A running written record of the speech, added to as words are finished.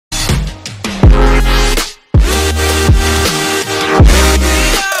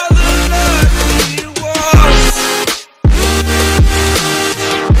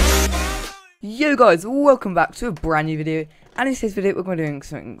guys, welcome back to a brand new video, and in today's video we're going to be doing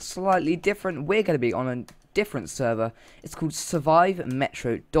something slightly different. We're going to be on a different server. It's called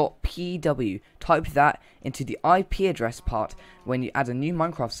survivemetro.pw. Type that into the IP address part when you add a new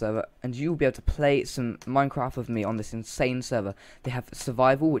Minecraft server, and you'll be able to play some Minecraft with me on this insane server. They have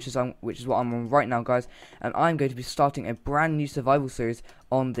survival, which is what I'm on right now, guys, and I'm going to be starting a brand new survival series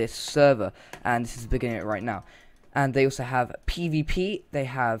on this server, and this is beginning it right now. And they also have PvP, they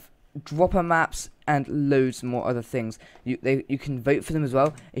have dropper maps, and loads more other things. You can vote for them as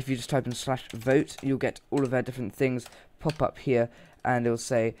well. If you just type in /vote, you'll get all of their different things pop up here, and it'll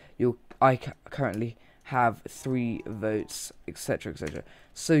say I currently have 3 votes, etc, etc.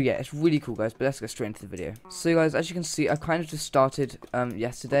 So yeah, it's really cool, guys, but let's get straight into the video. So guys, as you can see, I kind of just started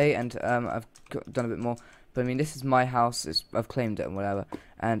yesterday, and I've done a bit more. But I mean, this is my house, I've claimed it and whatever.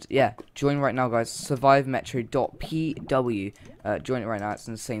 And yeah, join right now, guys, survivemetro.pw. Join it right now, it's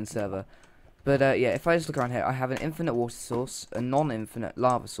an insane server. But yeah, if I just look around here, I have an infinite water source, a non-infinite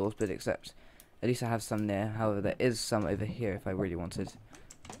lava source, but except at least I have some there. However, there is some over here if I really wanted.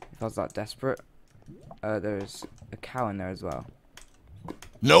 If I was that desperate. There's a cow in there as well.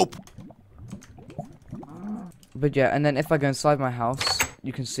 Nope. But yeah, and then if I go inside my house,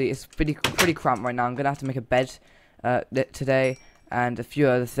 you can see it's pretty cramped right now. I'm gonna have to make a bed today and a few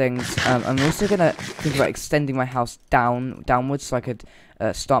other things. I'm also gonna think about extending my house downwards so I could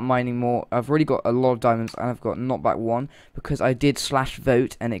start mining more. I've already got a lot of diamonds, and I've got knockback 1 because I did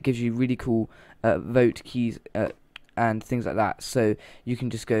 /vote, and it gives you really cool vote keys and things like that. So you can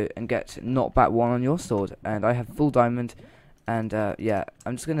just go and get knockback 1 on your sword, and I have full diamond. And yeah,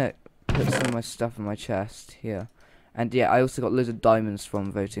 I'm just gonna put some of my stuff in my chest here. And yeah, I also got loads of diamonds from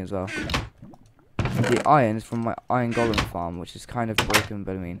voting as well. The iron is from my iron golem farm, which is kind of broken,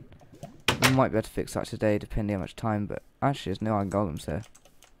 but I mean, we might be able to fix that today, depending how much time. But actually, there's no iron golems here.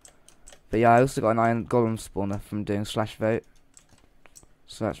 But yeah, I also got an iron golem spawner from doing /vote,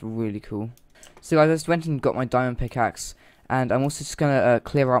 so that's really cool. So guys, I just went and got my diamond pickaxe, and I'm also just gonna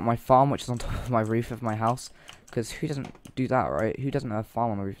clear out my farm, which is on top of my roof of my house, because who doesn't do that, right? Who doesn't have a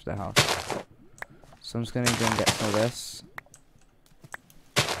farm on the roof of their house? So I'm just going to go and get some of this.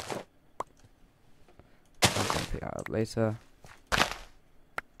 I'm going to pick that up later.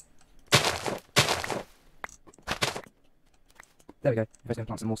 There we go. I'm just going to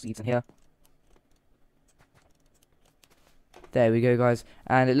plant some more seeds in here. There we go, guys.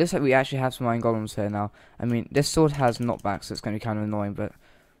 And it looks like we actually have some iron golems here now. I mean, this sword has knockback, so it's going to be kind of annoying, but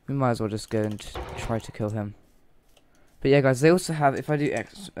we might as well just go and try to kill him. But yeah, guys, they also have, if I do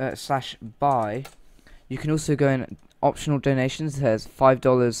 /buy, you can also go in optional donations. There's $5,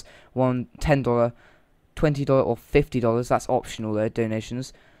 $10, $20, or $50. That's optional there,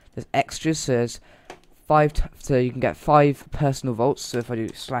 donations. There's extras, so there's so you can get 5 personal vaults. So if I do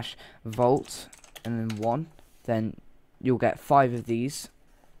 /vault and then 1, then you'll get 5 of these.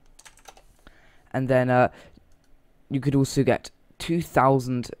 And then you could also get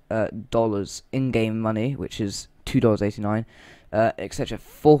 $2,000 in-game money, which is $2.89, etc.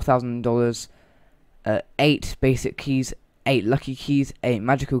 $4,000. 8 basic keys, 8 lucky keys, 8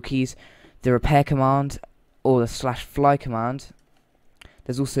 magical keys, the repair command, or the /fly command.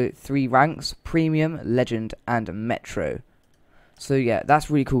 There's also 3 ranks: premium, legend, and metro. So yeah,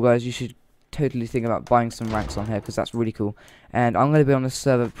 that's really cool, guys. You should totally think about buying some ranks on here, because that's really cool. And I'm going to be on this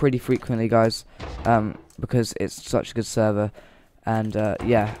server pretty frequently, guys, because it's such a good server. And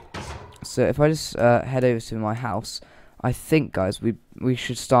yeah, so if I just head over to my house, I think, guys, we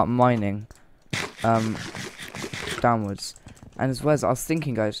should start mining downwards. And as well as I was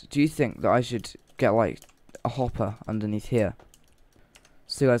thinking, guys, do you think that I should get like a hopper underneath here?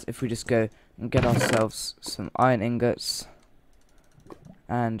 So guys, if we just go and get ourselves some iron ingots,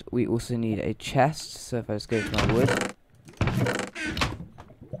 and we also need a chest. So if I just go to my wood,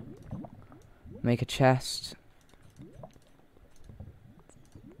 make a chest,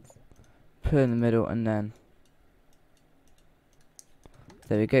 put it in the middle, and then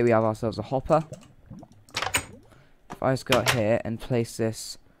there we go, we have ourselves a hopper. If I just go out here and place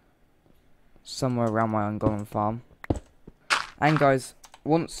this somewhere around my iron golem farm. And guys,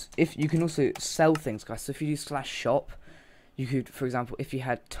 if you can also sell things, guys. So if you do /shop, you could, for example, if you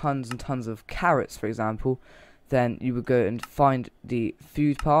had tons and tons of carrots, for example, then you would go and find the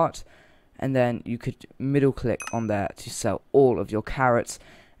food part, and then you could middle click on there to sell all of your carrots.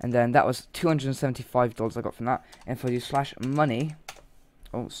 And then that was $275 I got from that. And if I do /money,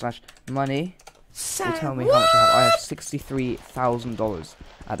 /money, will tell me how much I have. I have $63,000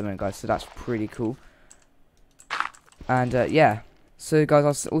 at the moment, guys, so that's pretty cool. And yeah, so guys, I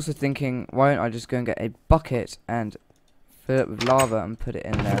was also thinking, why don't I just go and get a bucket and fill it with lava and put it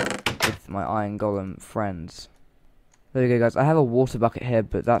in there. with my iron golem friends. There we go, guys. I have a water bucket here,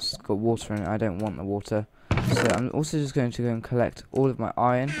 but that's got water in it. I don't want the water. So I'm also just going to go and collect all of my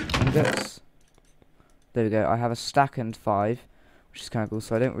iron ingots. There we go. I have a stack and 5, which is kind of cool.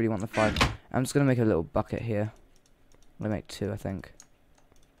 So I don't really want the 5. I'm just going to make a little bucket here. I'm going to make 2, I think.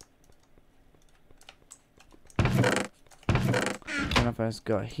 Then if I just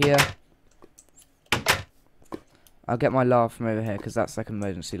go here, I'll get my lava from over here, because that's like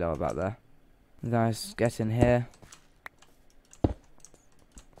emergency lava back there. Then I just get in here.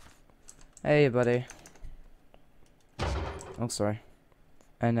 Hey, buddy. Oh, sorry.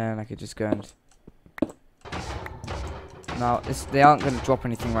 And then I could just go and... Now, they aren't going to drop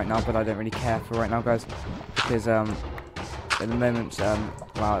anything right now, but I don't really care for right now, guys. Because, at the moment,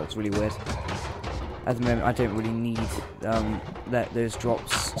 wow, it's really weird. At the moment, I don't really need, those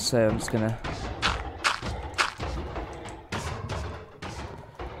drops, so I'm just gonna...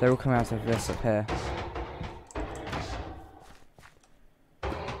 They're all coming out of this up here.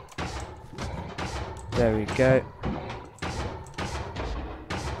 There we go.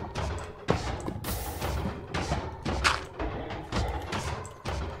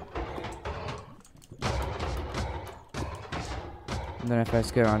 And then if I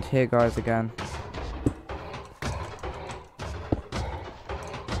just go around here, guys, again.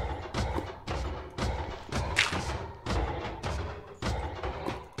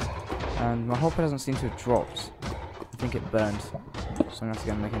 And my hopper doesn't seem to have dropped. I think it burned. So I'm going to have to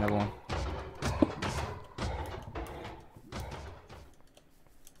go and make another one.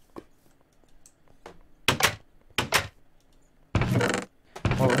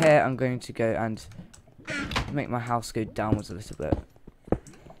 While here, I'm going to go and make my house go downwards a little bit.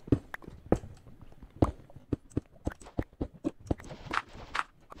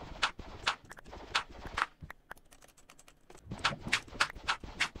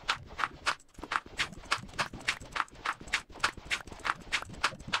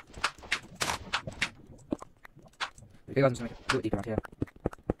 Okay, guys, I'm just going to make it a little deeper around here.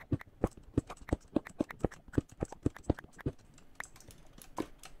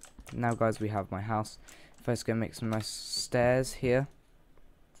 Now, guys, we have my house. First, go make some nice stairs here.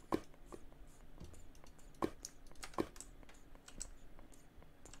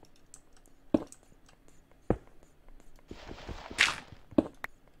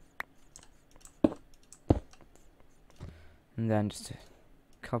 And then just a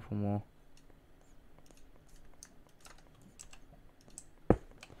couple more.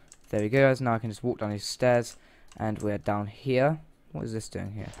 There we go, guys. Now I can just walk down these stairs, and we're down here. What is this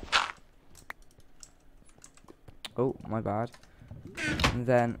doing here? Oh, my bad. And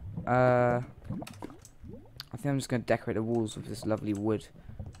then, I think I'm just going to decorate the walls with this lovely wood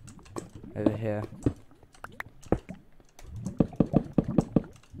over here.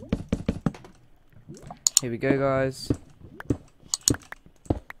 Here we go, guys.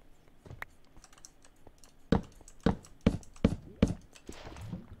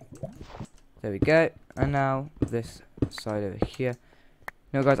 There we go. And now this side over here.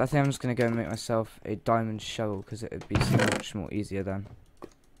 No, guys, I think I'm just going to go and make myself a diamond shovel, because it would be so much more easier then.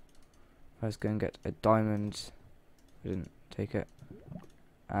 I was going to get a diamond. I didn't take it.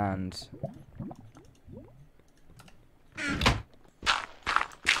 And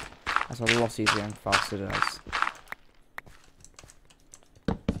that's a lot easier and faster than us.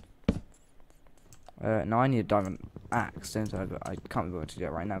 Now I need a diamond axe, don't I? But I can't be able to do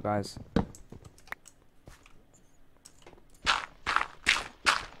it right now, guys.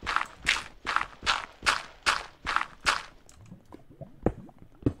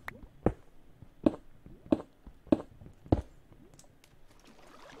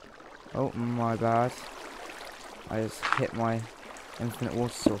 Oh, my bad. I just hit my infinite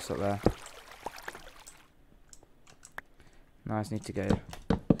water source up there. Now I just need to go.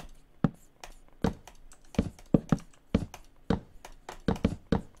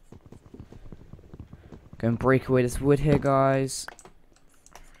 Go and break away this wood here, guys.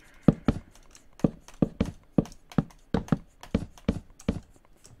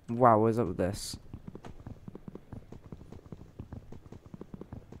 Wow, what is up with this?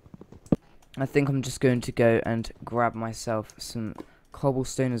 I think I'm just going to go and grab myself some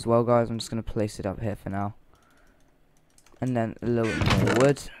cobblestone as well, guys. I'm just going to place it up here for now. And then a little bit more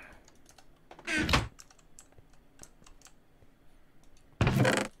wood.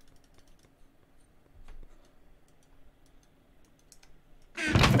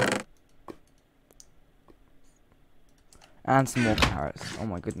 And some more carrots. Oh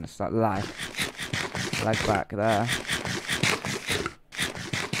my goodness, that lag. Lag back there.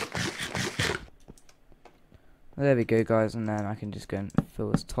 There we go, guys, and then I can just go and fill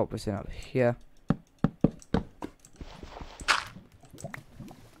this top bit in up here.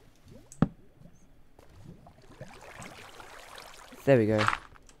 There we go.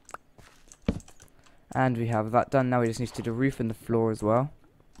 And we have that done. Now we just need to do the roof and the floor as well.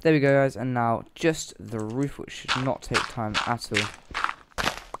 There we go, guys, and now just the roof, which should not take time at all.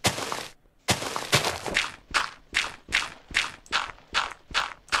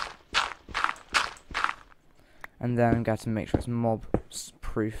 And then I'm going to make sure it's mob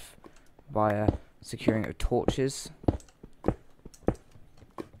proof by securing it with torches.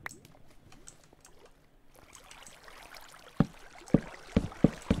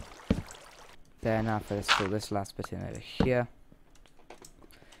 There, now let's fill this last bit in over here.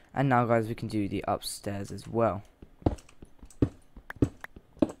 And now, guys, we can do the upstairs as well.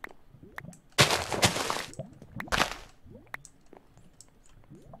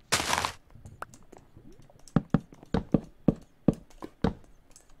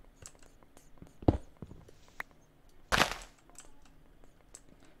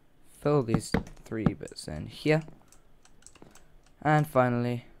 Fill these 3 bits in here. And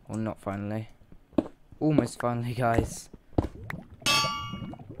finally, well, not finally, almost finally, guys.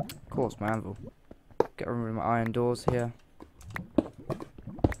 Of course, my anvil. Get rid of my iron doors here.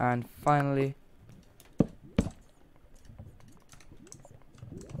 And finally,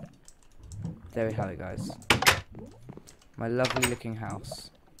 there we have it, guys. My lovely looking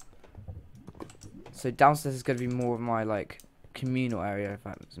house. So downstairs is going to be more of my, like, communal area, if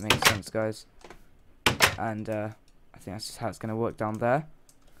that makes sense, guys. And I think that's just how it's going to work down there.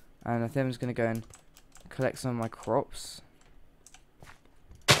 And I think I'm just going to go and collect some of my crops,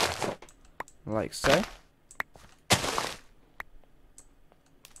 like so.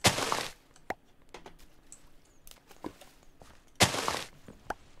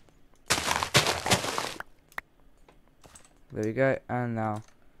 There we go, and now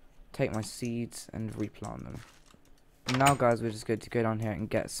take my seeds and replant them. And now, guys, we're just going to go down here and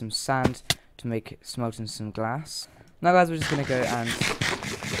get some sand to make smelt in some glass. Now, guys, we're just going to go and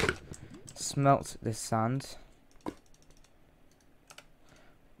smelt this sand.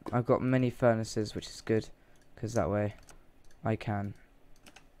 I've got many furnaces, which is good, because that way I can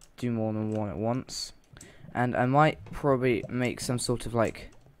do more than one at once. And I might probably make some sort of,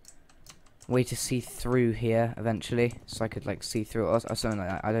 like, way to see through here eventually, so I could, like, see through it or something like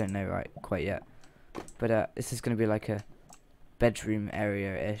that. I don't know quite yet. But this is going to be like a bedroom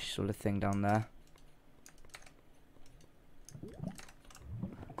area-ish sort of thing down there.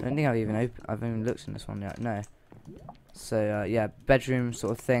 I don't think I've even looked in this one yet. No. So yeah, bedroom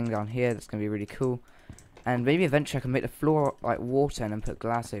sort of thing down here. That's gonna be really cool. And maybe eventually I can make the floor like water and then put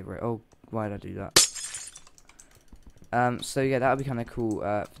glass over it. Oh, why did I do that? So yeah, that would be kind of cool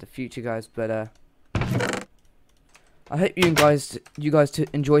for the future, guys. But I hope you guys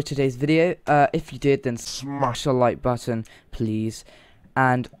enjoyed today's video. If you did, then smash the like button, please.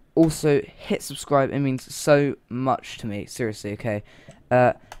 And also hit subscribe. It means so much to me. Seriously, okay?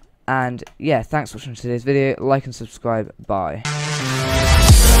 And yeah, thanks for watching today's video. Like and subscribe. Bye.